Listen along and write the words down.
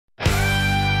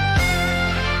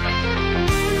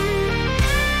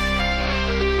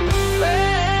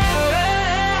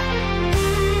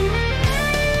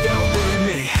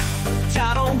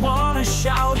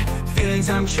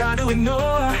try to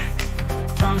ignore.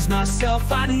 Promise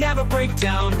myself I'd never break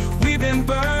down. We've been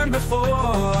burned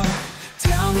before.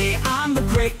 Tell me I'm the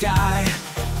great guy,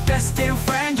 best damn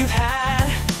friend you've had.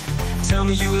 Tell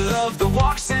me you love the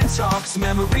walks and talks,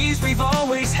 memories we've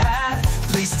always had.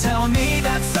 Please tell me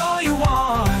that's all you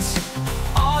want,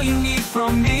 all you need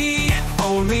from me.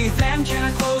 Only then can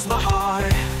I close my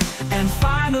heart and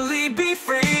finally be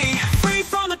free. Free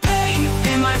from the pain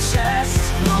in my chest,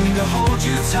 longing to hold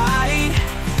you tight.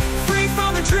 Free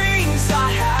from the dreams I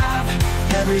have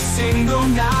every single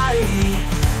night.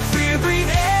 Free to breathe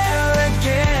air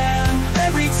again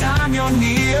every time you're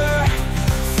near.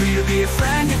 Free to be a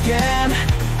friend again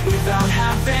without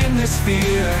having this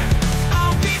fear.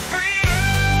 I'll be free.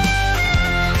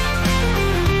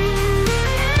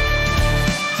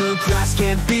 The grass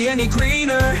can't be any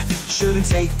greener. Shouldn't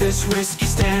take this risky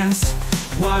stance.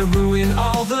 Why ruin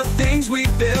all the things we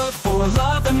built for a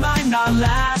love that might not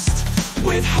last?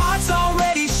 With hearts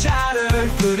already shattered,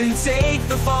 couldn't take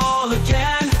the fall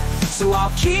again. So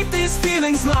I'll keep these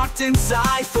feelings locked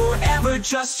inside, forever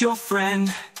just your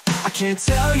friend. I can't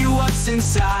tell you what's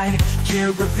inside,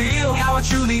 can't reveal how I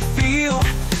truly feel.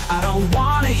 I don't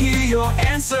wanna hear your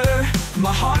answer,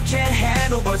 my heart can't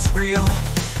handle what's real.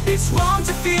 It's wrong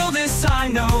to feel this, I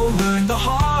know, learned the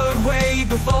hard way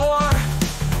before.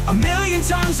 A million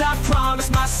times I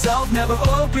promised myself never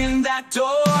open that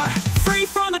door. Free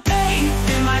from the pain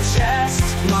in my chest,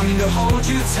 longing to hold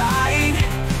you tight.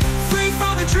 Free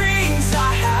from the dreams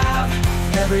I have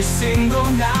every single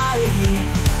night.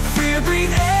 Free to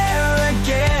breathe air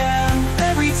again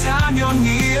every time you're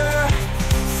near.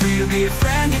 Free to be a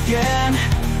friend again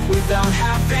without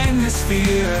having this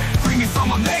fear. Free me from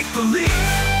my make-believe.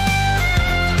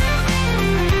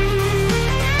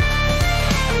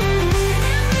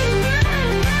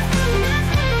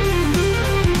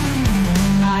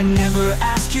 I never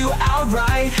ask you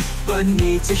outright, but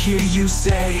need to hear you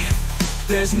say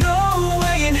there's no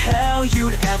way in hell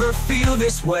you'd ever feel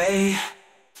this way.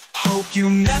 Hope you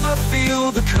never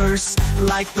feel the curse,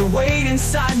 like the weight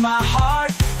inside my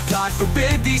heart. God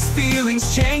forbid these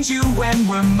feelings change you when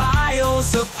we're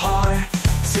miles apart.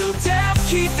 Till death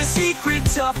keep the secret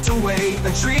tucked away,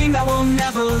 a dream that will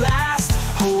never last.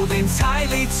 Holding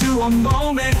tightly to a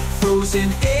moment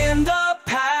frozen in the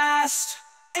past.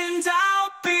 And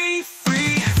I'll be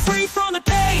free, free from the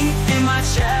pain in my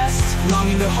chest,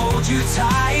 longing to hold you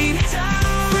tight.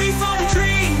 Free from the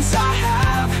dreams I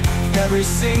have every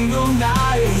single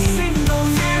night.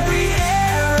 Free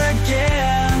air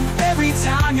again every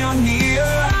time you're near.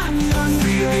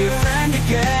 Free to be a friend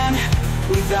again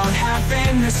without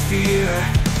having this fear.